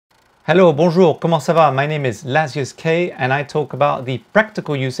Hello, bonjour, comment ça va? My name is Lazius K and I talk about the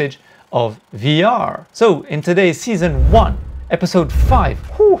practical usage of VR. So in today's season 1, episode 5,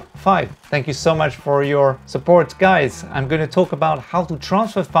 thank you so much for your support, guys. I'm going to talk about how to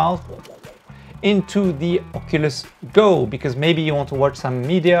transfer files into the Oculus Go, because maybe you want to watch some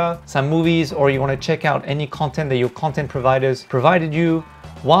media, some movies, or you want to check out any content that your content providers provided you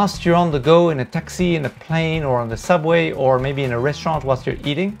whilst you're on the go in a taxi, in a plane, or on the subway, or maybe in a restaurant whilst you're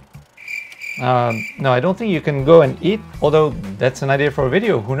eating. No, I don't think you can go and eat, although that's an idea for a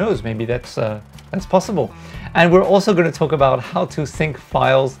video. Who knows, maybe that's possible. And we're also going to talk about how to sync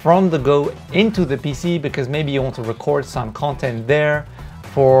files from the Go into the PC, because maybe you want to record some content there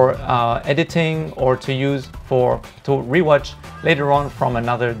for editing, or to use to rewatch later on from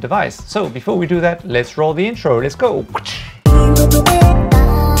another device. So before we do that, let's roll the intro. Let's go.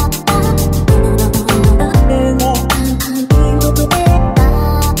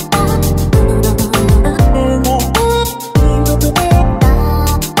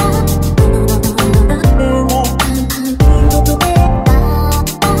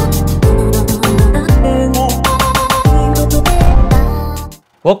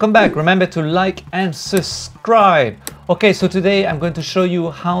 Welcome back. Remember to like and subscribe. Okay, so today I'm going to show you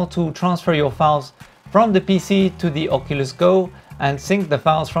how to transfer your files from the PC to the Oculus Go and sync the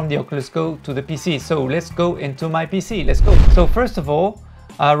files from the Oculus Go to the PC. So let's go into my PC. Let's go. So first of all,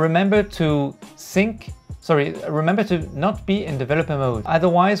 remember to not be in developer mode.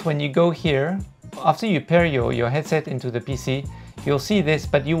 Otherwise, when you go here, after you pair your headset into the PC, you'll see this,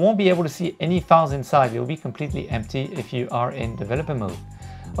 but you won't be able to see any files inside. It'll be completely empty if you are in developer mode.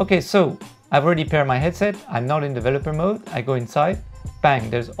 Okay, so I've already paired my headset. I'm not in developer mode. I go inside, bang,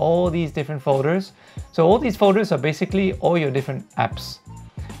 there's all these different folders. So all these folders are basically all your different apps.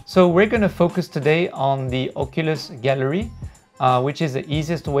 So we're going to focus today on the Oculus Gallery, which is the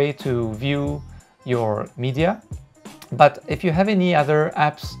easiest way to view your media. But if you have any other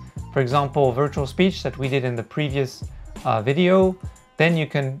apps, for example, virtual speech that we did in the previous video, then you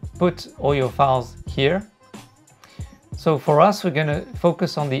can put all your files here. So for us, we're going to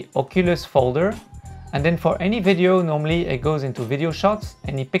focus on the Oculus folder. And then for any video, normally it goes into video shots.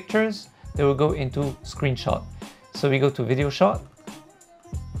 Any pictures, they will go into screenshot. So we go to video shot.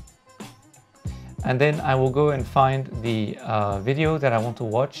 And then I will go and find the video that I want to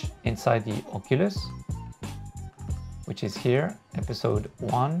watch inside the Oculus, which is here, episode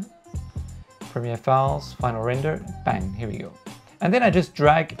 1, Premiere Files, Final Render, bang, here we go. And then I just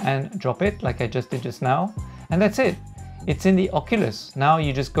drag and drop it like I just did just now. And that's it. It's in the Oculus. Now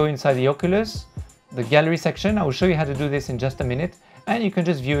you just go inside the Oculus, the gallery section. I will show you how to do this in just a minute, and you can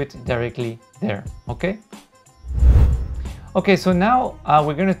just view it directly there, okay? Okay, so now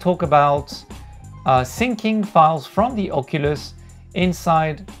we're going to talk about syncing files from the Oculus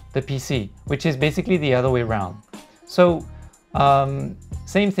inside the PC, which is basically the other way around. So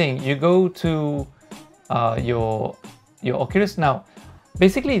same thing, you go to your Oculus. Now,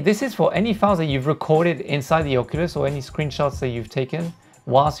 basically, this is for any files that you've recorded inside the Oculus, or any screenshots that you've taken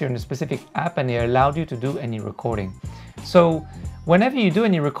whilst you're in a specific app and they allowed you to do any recording. So whenever you do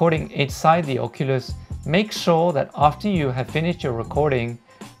any recording inside the Oculus, make sure that after you have finished your recording,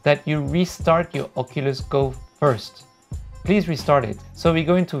 that you restart your Oculus Go first. Please restart it. So we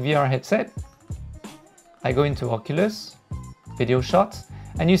go into VR headset. I go into Oculus, video shots,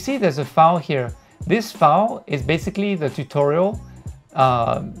 and you see there's a file here. This file is basically the tutorial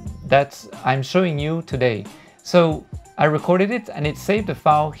that I'm showing you today. So I recorded it and it saved the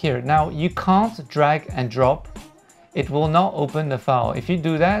file here. Now you can't drag and drop. It will not open the file. If you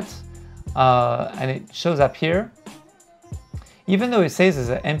do that and it shows up here, even though it says it's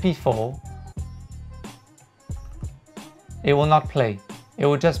an MP4, it will not play. It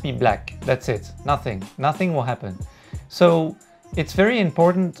will just be black. That's it. Nothing will happen. So it's very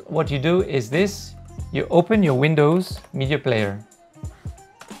important. What you do is this: you open your Windows Media Player.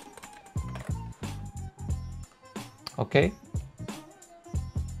 Okay,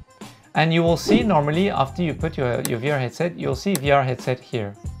 and you will see normally after you put your VR headset, you'll see VR headset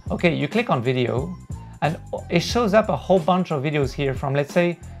here. Okay, you click on video and it shows up a whole bunch of videos here from, let's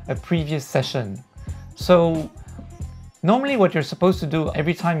say, a previous session. So normally what you're supposed to do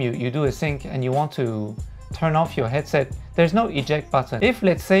every time you do a sync and you want to turn off your headset, there's no eject button. If,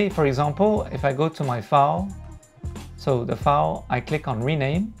 let's say, for example, if I go to my file, so the file, I click on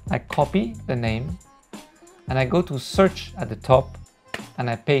rename, I copy the name, and I go to search at the top and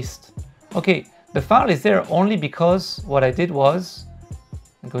I paste. Okay, the file is there only because what I did was,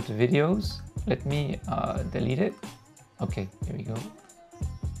 I go to videos, let me delete it. Okay, here we go.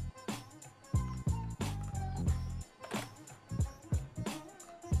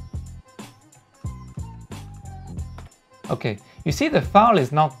 Okay, you see the file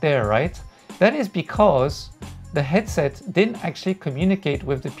is not there, right? That is because the headset didn't actually communicate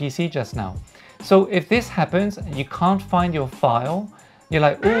with the PC just now. So if this happens and you can't find your file, you're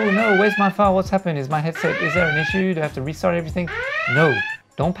like, oh no, where's my file? What's happened? Is my headset, is there an issue? Do I have to restart everything? No,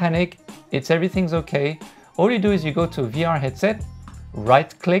 don't panic. Everything's okay. All you do is you go to VR headset,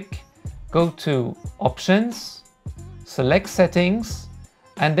 right click, go to options, select settings,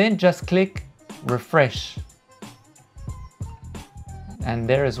 and then just click refresh. And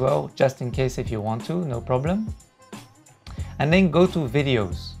there as well, just in case if you want to, no problem. And then go to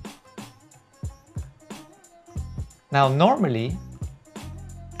videos. Now normally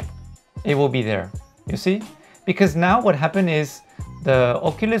it will be there, you see? Because now what happened is the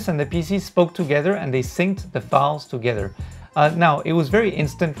Oculus and the PC spoke together and they synced the files together. Now it was very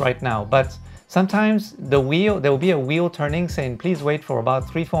instant right now, but sometimes there will be a wheel turning saying please wait for about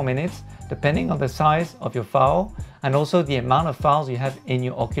 3-4 minutes depending on the size of your file and also the amount of files you have in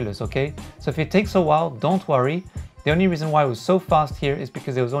your Oculus, okay? So if it takes a while, don't worry. The only reason why it was so fast here is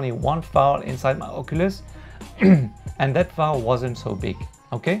because there was only one file inside my Oculus and that file wasn't so big,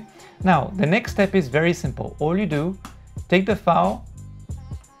 okay? Now, the next step is very simple. All you do, take the file.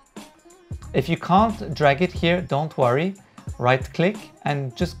 If you can't drag it here, don't worry. Right click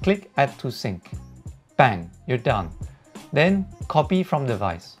and just click add to sync. Bang, you're done. Then copy from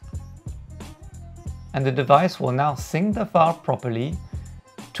device. And the device will now sync the file properly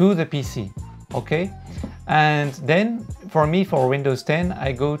to the PC, okay? And then for me, for Windows 10,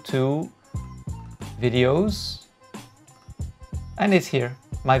 I go to videos and it's here.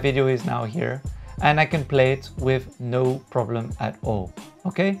 My video is now here and I can play it with no problem at all,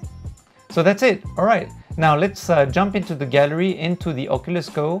 okay? So that's it. All right, now let's jump into the gallery, into the Oculus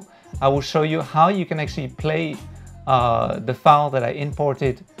Go. I will show you how you can actually play the file that I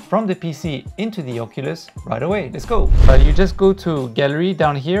imported from the PC into the Oculus right away. Let's go. You just go to gallery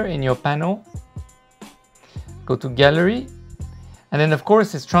down here in your panel. Go to gallery. And then of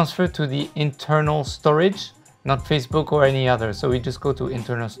course it's transferred to the internal storage, not Facebook or any other. So we just go to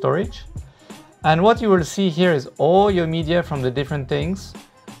internal storage. And what you will see here is all your media from the different things.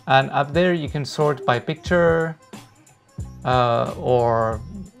 And up there you can sort by picture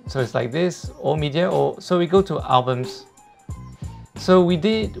so it's like this, all media, so we go to albums. So we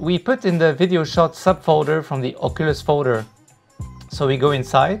put in the video shot subfolder from the Oculus folder. So we go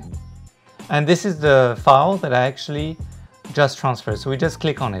inside and this is the file that I actually just transferred. So we just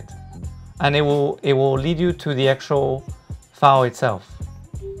click on it and it will lead you to the actual file itself.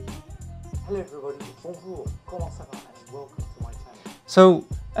 Hello everybody, bonjour, comment ça va, and welcome to my channel. So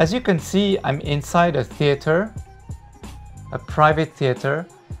as you can see, I'm inside a theater, a private theater.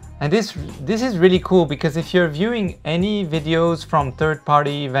 And this is really cool because if you're viewing any videos from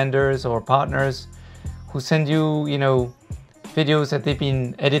third-party vendors or partners who send you, videos that they've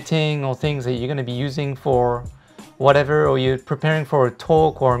been editing or things that you're going to be using for whatever, or you're preparing for a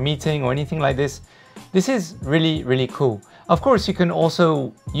talk or a meeting or anything like this, this is really, really cool. Of course, you can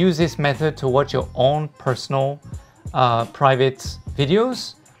also use this method to watch your own personal private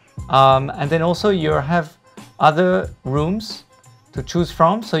videos. And then also you have other rooms to choose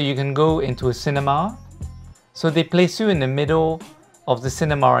from, so you can go into a cinema. So they place you in the middle of the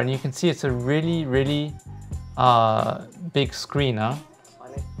cinema and you can see it's a really, really big screen, huh?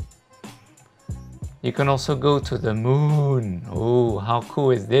 You can also go to the moon. Oh, how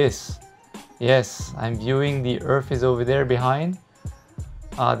cool is this? Yes, I'm viewing the Earth is over there behind.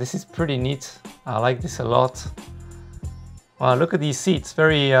 This is pretty neat. I like this a lot. Wow, look at these seats.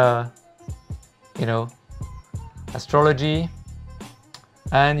 Very, astrology.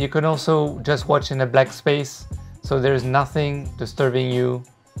 And you can also just watch in a black space, so there's nothing disturbing you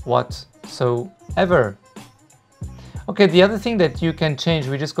whatsoever. Okay, the other thing that you can change,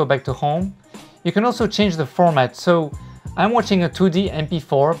 we just go back to home. You can also change the format. So I'm watching a 2D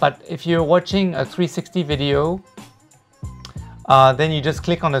MP4, but if you're watching a 360 video, then you just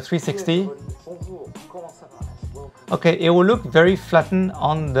click on the 360. Okay, it will look very flattened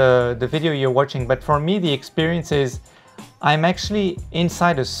on the video you're watching, but for me the experience is I'm actually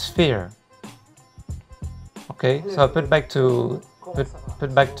inside a sphere. Okay, so I put back to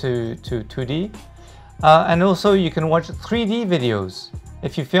 2D. And also you can watch 3D videos.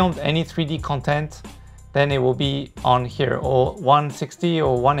 If you filmed any 3D content, then it will be on here, or 160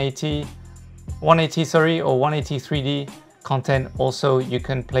 or 180 or 180 3D content, also you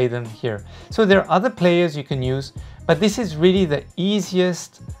can play them here. So there are other players you can use, but this is really the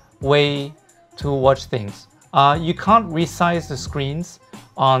easiest way to watch things. You can't resize the screens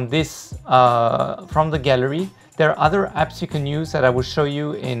on this from the gallery. There are other apps you can use that I will show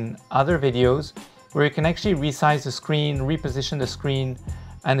you in other videos. where you can actually resize the screen, reposition the screen,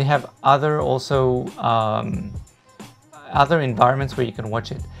 and they have other also other environments where you can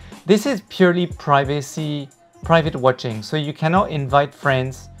watch it. This is purely private watching, so you cannot invite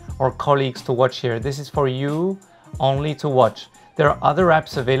friends or colleagues to watch here. This is for you only to watch. There are other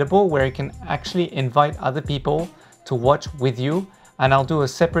apps available where you can actually invite other people to watch with you, and I'll do a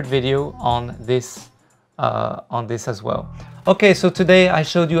separate video on this as well. Okay, so today I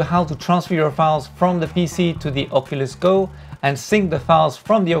showed you how to transfer your files from the PC to the Oculus Go and sync the files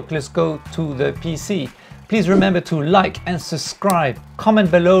from the Oculus Go to the PC. Please remember to like and subscribe. Comment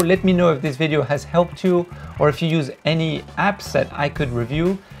below, let me know if this video has helped you or if you use any apps that I could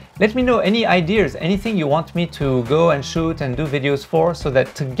review. Let me know any ideas, anything you want me to go and shoot and do videos for, so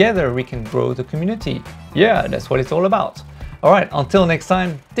that together we can grow the community. Yeah, that's what it's all about. All right, until next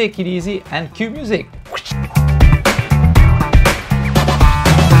time, take it easy and cue music.